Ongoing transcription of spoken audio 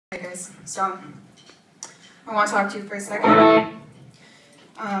guys. So I want to talk to you for a second.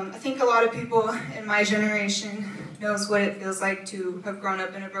 I think a lot of people in my generation knows what it feels like to have grown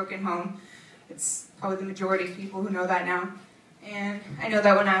up in a broken home. It's probably the majority of people who know that now. And I know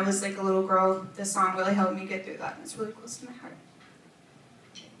that when I was like a little girl, this song really helped me get through that. It's really close to my heart.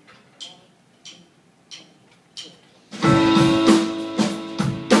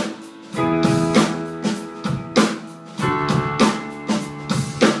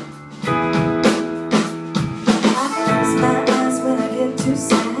 Too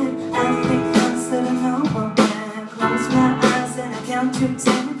sad. I think thoughts that I know are bad. Close my eyes and I count to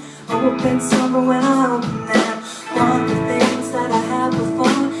 10. Hope it's over when I open them. Want the things that I had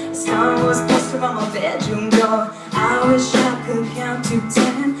before. A Star Wars poster on my bedroom door. I wish I could count to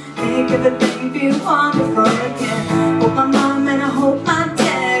 10. Make everything feel wonderful again. Hope my mom and I hope my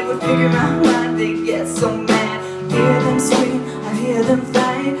dad would figure out why they get so mad. Hear them scream, I hear them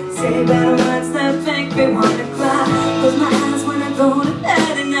fight. Say better words that make me wanna cry. Close my eyes when I go to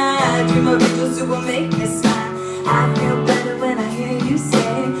bed and I dream of angels who will make me smile. I feel better when I hear you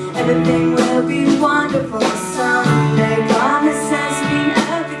say everything will be wonderful someday. Promises mean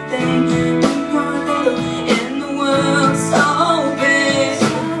everything when you're little in the world so big.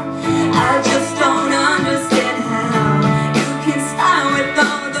 I just don't understand how you can smile with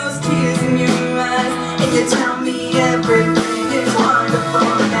all those tears in your eyes and you tell me everything is wonderful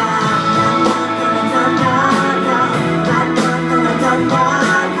now.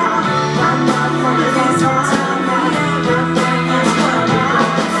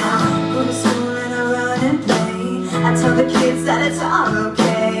 I tell the kids that it's all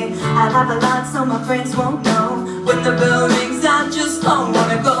okay. I laugh a lot so my friends won't know. When the bell rings I just don't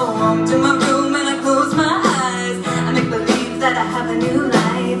wanna go home to my room.